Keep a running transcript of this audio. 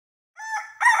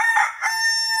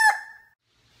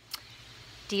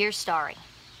Dear Starry,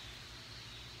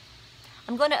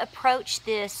 I'm going to approach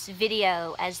this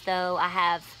video as though I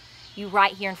have you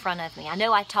right here in front of me. I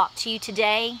know I talked to you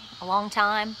today a long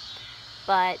time,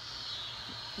 but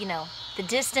you know, the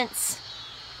distance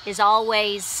is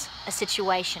always a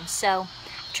situation. So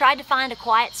I tried to find a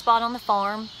quiet spot on the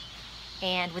farm,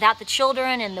 and without the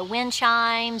children and the wind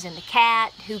chimes and the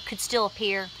cat who could still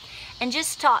appear, and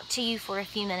just talk to you for a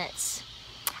few minutes.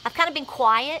 I've kind of been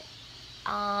quiet.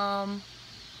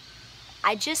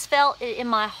 I just felt it in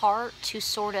my heart to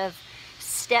sort of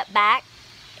step back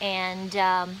and,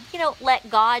 you know, let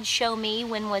God show me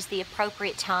when was the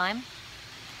appropriate time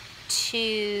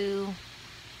to,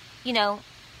 you know,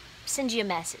 send you a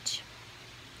message.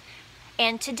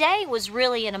 And today was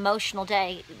really an emotional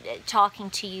day, talking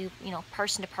to you, you know,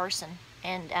 person to person.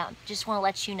 And just want to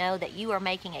let you know that you are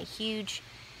making a huge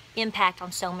impact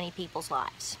on so many people's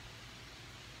lives.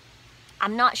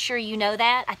 I'm not sure you know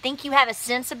that. I think you have a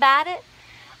sense about it,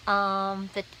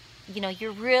 that, you know,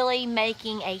 you're really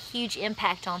making a huge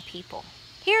impact on people.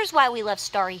 Here's why we love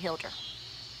Starry Hilder.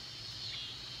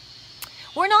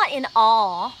 We're not in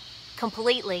awe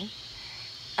completely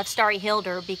of Starry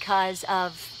Hilder because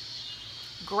of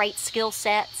great skill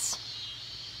sets,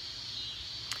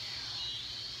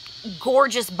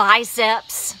 gorgeous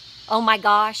biceps, oh my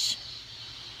gosh,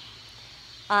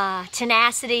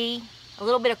 tenacity, a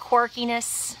little bit of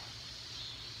quirkiness,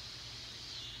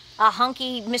 a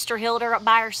hunky Mr. Hilder up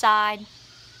by her side.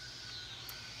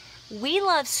 We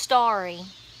love Starry,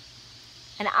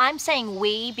 and I'm saying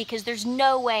we because there's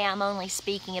no way I'm only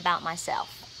speaking about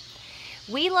myself.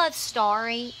 We love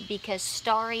Starry because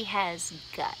Starry has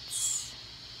guts.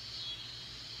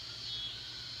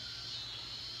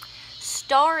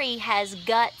 Starry has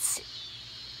guts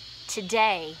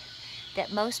today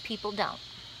that most people don't.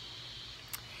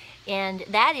 And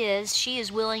that is, she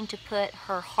is willing to put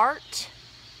her heart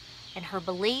and her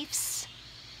beliefs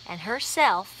and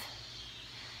herself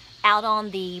out on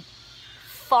the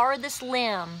farthest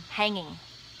limb hanging.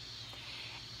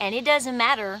 And it doesn't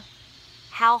matter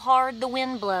how hard the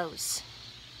wind blows,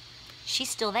 she's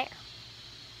still there.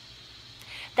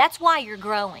 That's why you're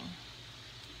growing.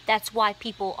 That's why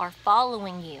people are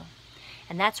following you.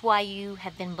 And that's why you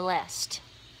have been blessed.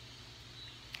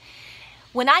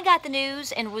 When I got the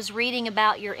news and was reading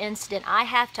about your incident, I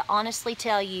have to honestly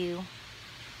tell you,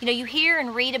 you know, you hear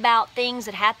and read about things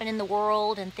that happen in the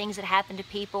world and things that happen to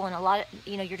people, and a lot of,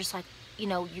 you know, you're just like, you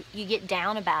know, you get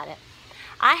down about it.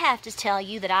 I have to tell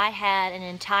you that I had an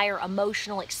entire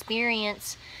emotional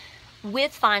experience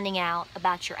with finding out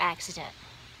about your accident.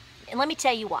 And let me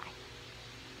tell you why.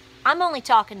 I'm only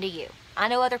talking to you. I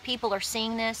know other people are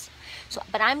seeing this,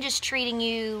 but I'm just treating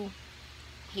you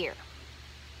here.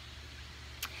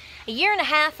 A year and a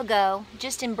half ago,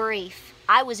 just in brief,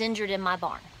 I was injured in my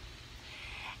barn.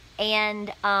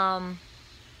 And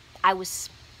I was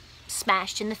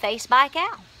smashed in the face by a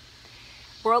cow.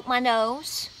 Broke my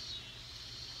nose,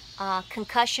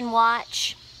 concussion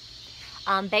watch.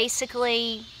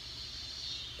 Basically,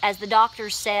 as the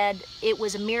doctors said, it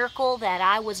was a miracle that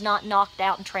I was not knocked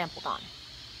out and trampled on.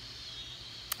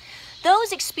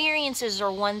 Those experiences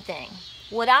are one thing.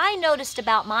 What I noticed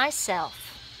about myself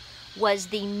was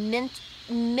the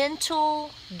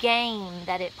mental game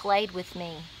that it played with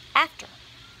me after.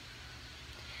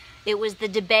 It was the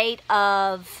debate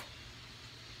of,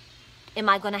 am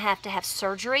I going to have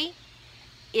surgery?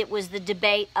 It was the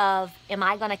debate of, am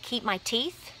I going to keep my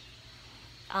teeth?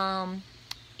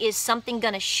 Is something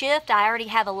going to shift? I already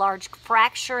have a large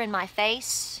fracture in my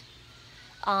face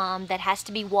that has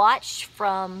to be watched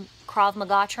from Krav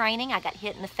Maga training. I got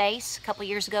hit in the face a couple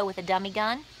years ago with a dummy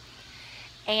gun.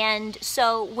 And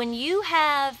so when you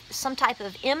have some type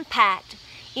of impact,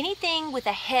 anything with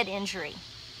a head injury,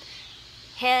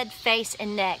 head, face,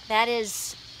 and neck,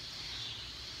 that's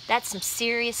some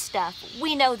serious stuff.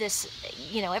 We know this,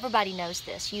 you know, everybody knows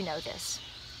this, you know this.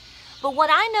 But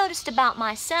what I noticed about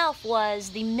myself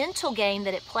was the mental game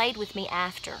that it played with me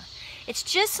after. It's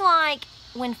just like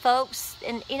when folks,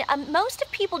 and most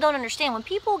of people don't understand, when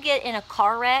people get in a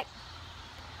car wreck,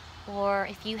 or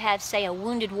if you have, say, a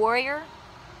wounded warrior,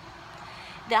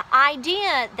 the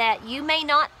idea that you may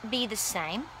not be the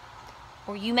same,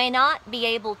 or you may not be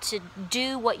able to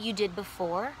do what you did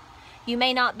before, you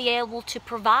may not be able to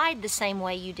provide the same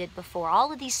way you did before.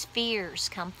 All of these fears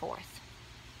come forth.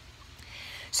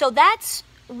 So that's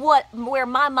where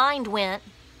my mind went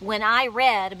when I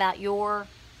read about your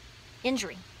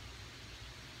injury.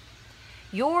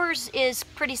 Yours is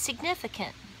pretty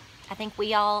significant. I think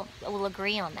we all will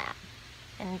agree on that.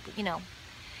 And, you know,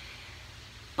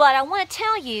 but I want to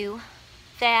tell you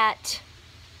that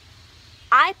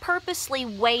I purposely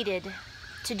waited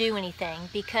to do anything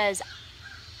because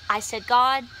I said,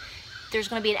 God, there's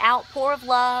going to be an outpour of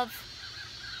love.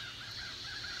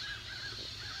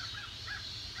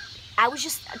 I was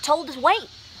just told to wait.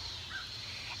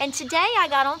 And today I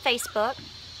got on Facebook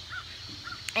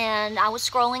and I was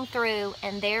scrolling through,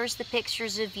 and there's the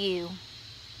pictures of you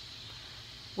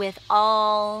with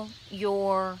all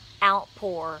your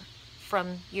outpour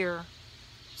from your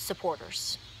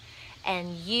supporters.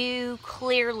 And you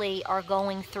clearly are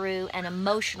going through an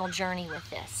emotional journey with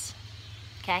this.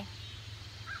 Okay?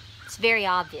 It's very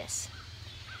obvious.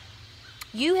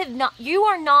 You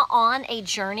are not on a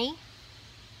journey.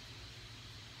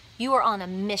 You are on a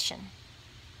mission.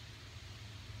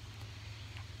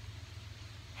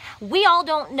 We all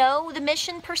don't know the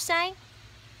mission per se.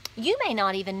 You may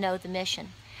not even know the mission.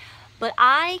 But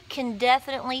I can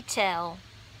definitely tell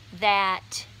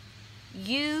that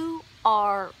you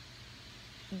are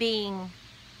being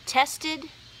tested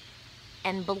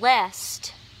and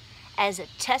blessed as a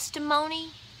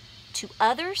testimony to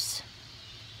others.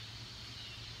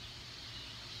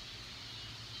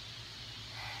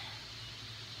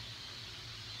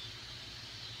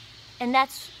 And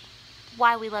that's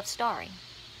why we love Starry.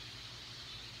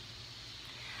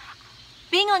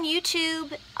 Being on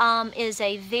YouTube is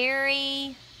a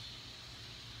very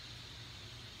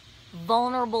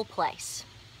vulnerable place.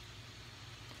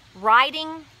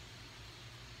 Writing,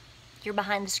 you're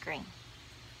behind the screen.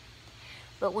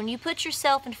 But when you put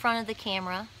yourself in front of the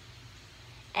camera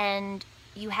and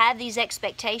you have these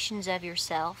expectations of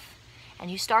yourself,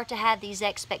 and you start to have these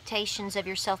expectations of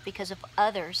yourself because of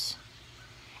others,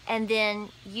 and then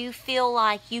you feel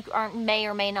like you may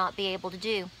or may not be able to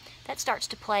do, that starts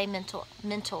to play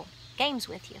mental games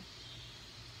with you.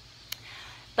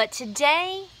 But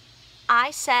today,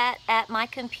 I sat at my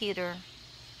computer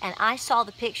and I saw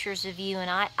the pictures of you, and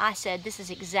I said, this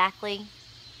is exactly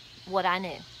what I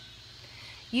knew.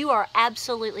 You are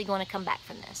absolutely going to come back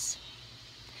from this.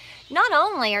 Not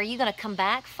only are you going to come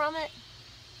back from it,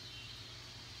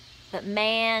 but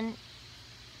man,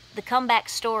 the comeback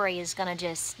story is going to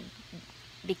just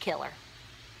be killer.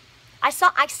 I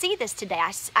see this today.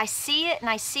 I see it, and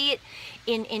I see it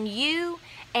in you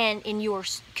and in your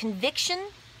conviction,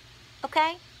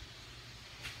 okay?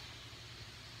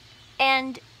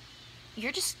 And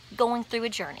you're just going through a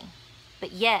journey,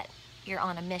 but yet you're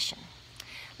on a mission.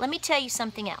 Let me tell you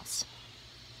something else.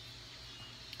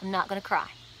 I'm not going to cry.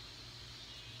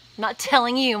 I'm not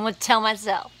telling you, I'm going to tell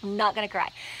myself. I'm not going to cry.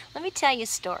 Let me tell you a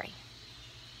story.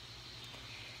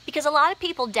 Because a lot of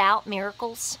people doubt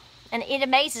miracles. And it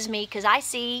amazes me because I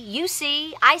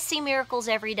see miracles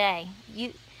every day.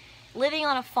 You living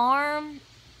on a farm,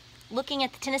 looking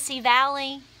at the Tennessee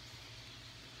Valley,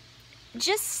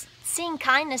 just seeing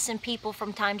kindness in people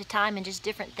from time to time and just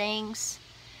different things.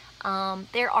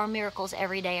 There are miracles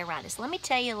every day around us. Let me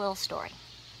tell you a little story.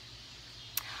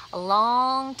 A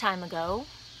long time ago,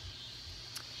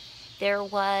 there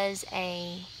was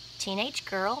a teenage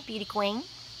girl, beauty queen,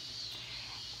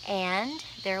 and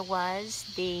there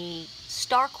was the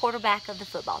star quarterback of the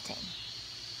football team.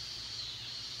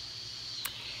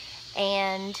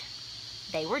 And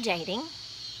they were dating,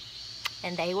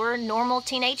 and they were normal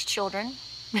teenage children.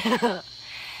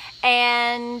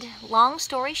 And long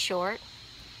story short,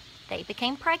 they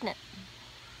became pregnant.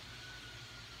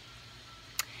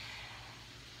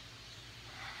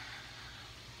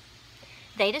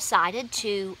 They decided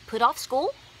to put off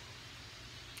school,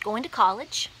 go into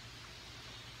college,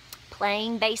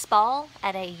 playing baseball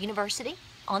at a university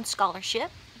on scholarship,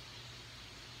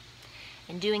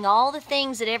 and doing all the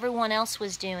things that everyone else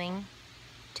was doing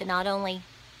to not only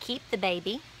keep the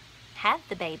baby, have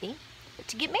the baby, but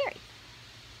to get married.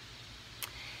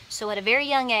 So at a very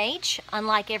young age,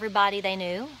 unlike everybody they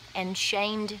knew, and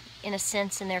shamed in a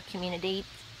sense in their community,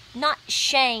 not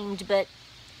shamed, but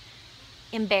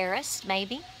embarrassed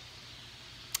maybe,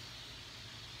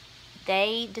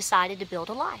 they decided to build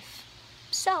a life.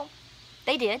 So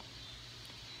they did.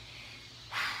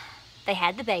 They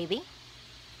had the baby.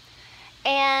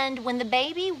 And when the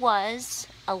baby was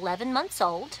 11 months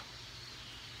old,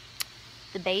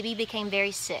 the baby became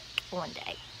very sick one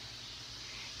day.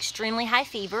 Extremely high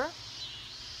fever.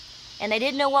 And they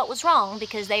didn't know what was wrong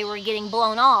because they were getting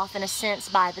blown off, in a sense,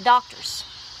 by the doctors.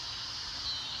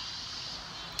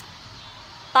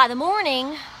 By the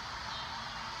morning,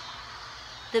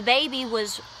 the baby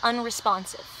was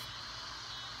unresponsive.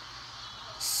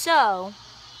 So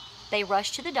they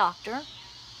rushed to the doctor.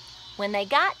 When they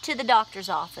got to the doctor's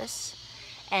office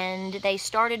and they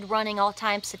started running all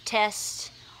types of tests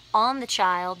on the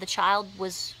child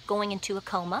was going into a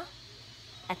coma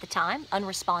at the time,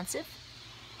 unresponsive.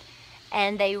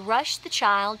 and they rushed the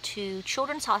child to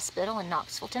Children's Hospital in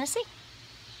Knoxville, Tennessee.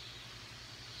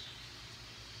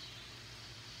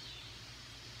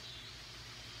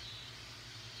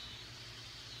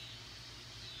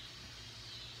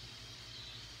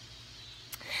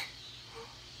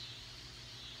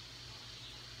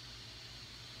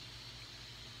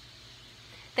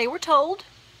 They were told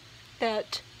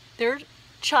that their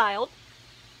child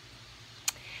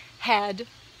had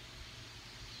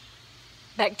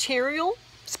bacterial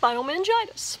spinal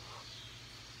meningitis,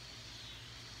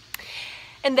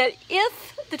 and that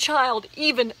if the child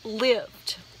even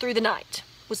lived through the night,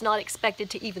 was not expected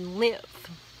to even live,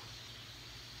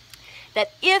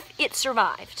 that if it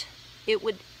survived, it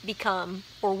would become,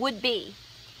 or would be,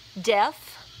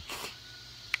 deaf,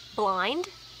 blind,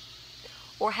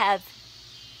 or have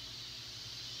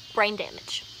brain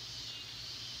damage.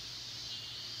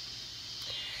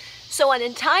 So an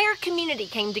entire community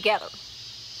came together,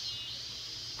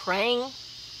 praying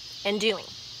and doing,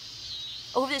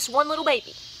 over this one little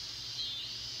baby.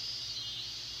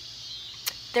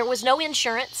 There was no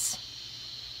insurance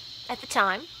at the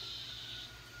time,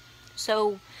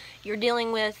 so you're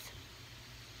dealing with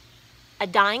a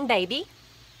dying baby,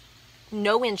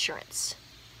 no insurance,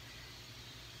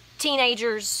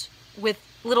 teenagers with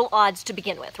little odds to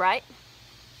begin with, right?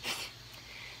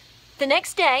 The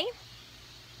next day,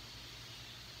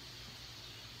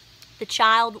 the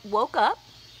child woke up,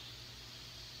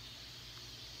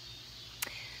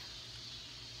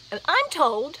 and I'm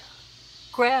told,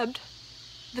 grabbed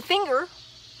the finger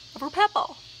of her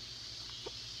papa.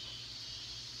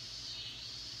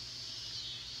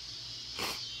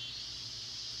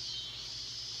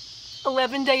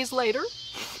 "11 days later,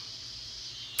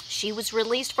 she was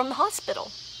released from the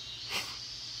hospital,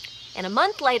 and a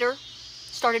month later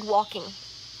started walking,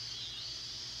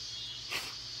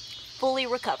 fully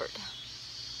recovered.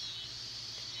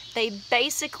 They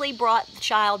basically brought the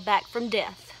child back from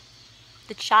death.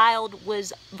 The child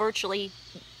was virtually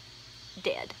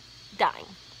dead, dying.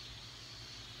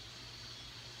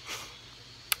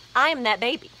 I am that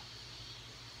baby.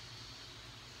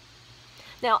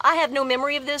 Now, I have no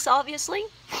memory of this, obviously,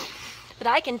 but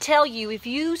I can tell you, if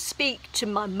you speak to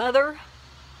my mother,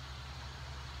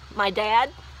 my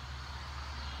dad,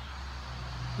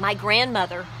 my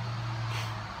grandmother,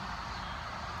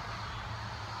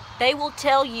 they will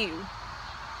tell you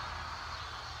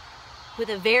with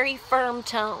a very firm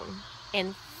tone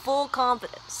and full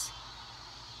confidence,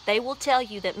 they will tell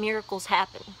you that miracles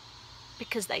happen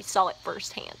because they saw it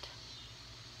firsthand.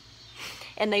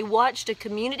 And they watched a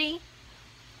community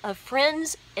of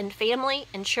friends and family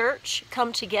and church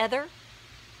come together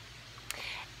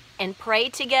and pray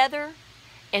together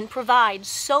and provide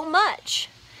so much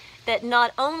that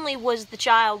not only was the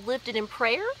child lifted in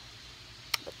prayer,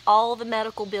 but all the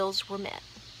medical bills were met.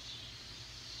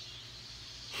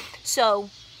 So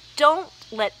don't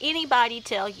let anybody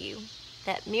tell you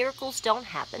that miracles don't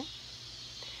happen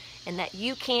and that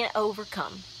you can't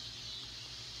overcome,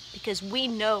 because we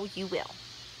know you will.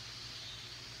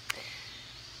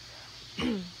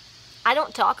 I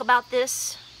don't talk about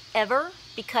this ever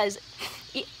because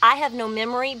I have no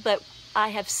memory, but I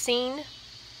have seen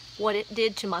what it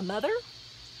did to my mother.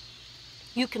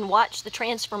 You can watch the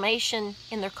transformation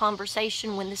in their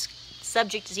conversation when this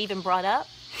subject is even brought up.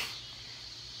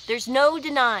 There's no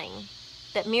denying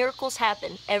that miracles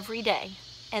happen every day,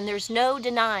 and there's no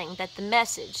denying that the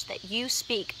message that you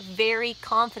speak very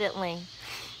confidently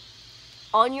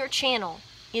on your channel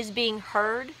is being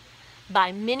heard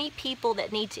by many people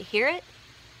that need to hear it.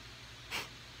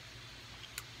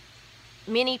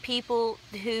 Many people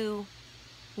who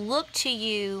look to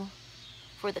you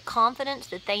for the confidence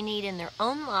that they need in their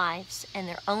own lives and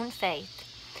their own faith.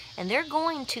 And they're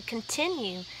going to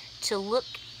continue to look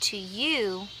to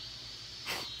you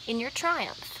in your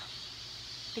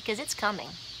triumph, because it's coming.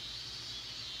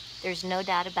 There's no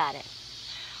doubt about it.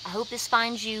 I hope this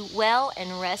finds you well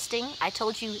and resting. I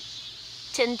told you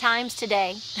 10 times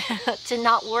today to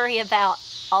not worry about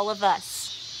all of us.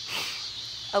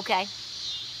 Okay?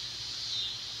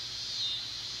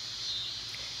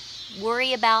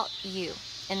 Worry about you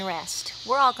and rest.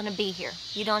 We're all going to be here.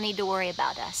 You don't need to worry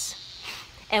about us.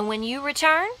 And when you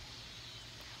return,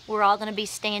 we're all going to be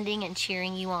standing and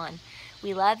cheering you on.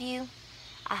 We love you.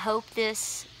 I hope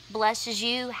this blesses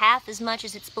you half as much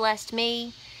as it's blessed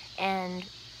me, and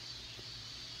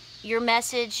your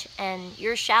message and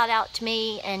your shout out to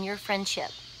me and your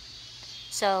friendship.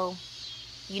 So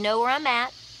you know where I'm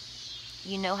at.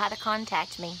 You know how to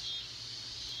contact me.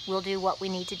 We'll do what we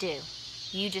need to do.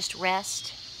 You just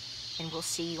rest, and we'll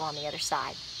see you on the other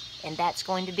side. And that's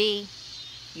going to be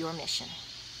your mission.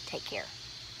 Take care.